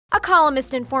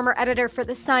Columnist and former editor for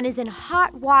The Sun is in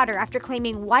hot water after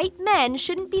claiming white men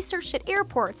shouldn't be searched at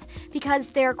airports because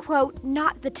they're, quote,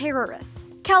 not the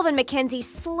terrorists. Kelvin MacKenzie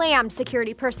slammed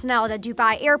security personnel at a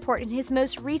Dubai airport in his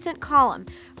most recent column,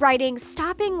 writing,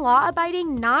 "Stopping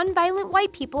law-abiding, non-violent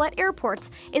white people at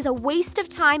airports is a waste of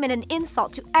time and an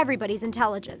insult to everybody's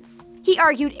intelligence." He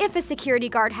argued if a security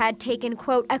guard had taken,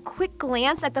 quote, a quick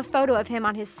glance at the photo of him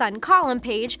on his Sun column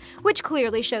page, which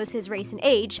clearly shows his race and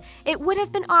age, it would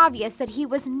have been obvious that he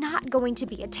was not going to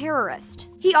be a terrorist.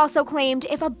 He also claimed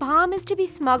if a bomb is to be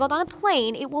smuggled on a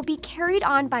plane, it will be carried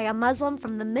on by a Muslim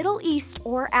from the Middle East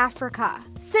or Africa.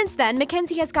 Since then,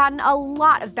 MacKenzie has gotten a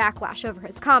lot of backlash over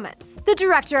his comments. The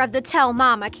director of the Tell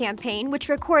Mama campaign, which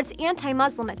records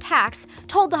anti-Muslim attacks,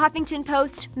 told the Huffington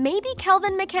Post, "Maybe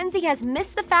Kelvin MacKenzie has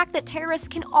missed the fact that terrorists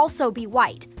can also be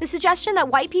white. The suggestion that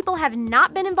white people have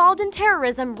not been involved in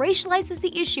terrorism racializes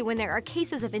the issue when there are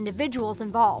cases of individuals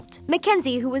involved."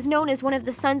 MacKenzie, who was known as one of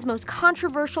the Sun's most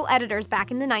controversial editors back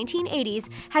in the 1980s,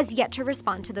 has yet to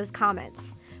respond to those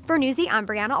comments. For Newsy, I'm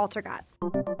Brianna Altergott.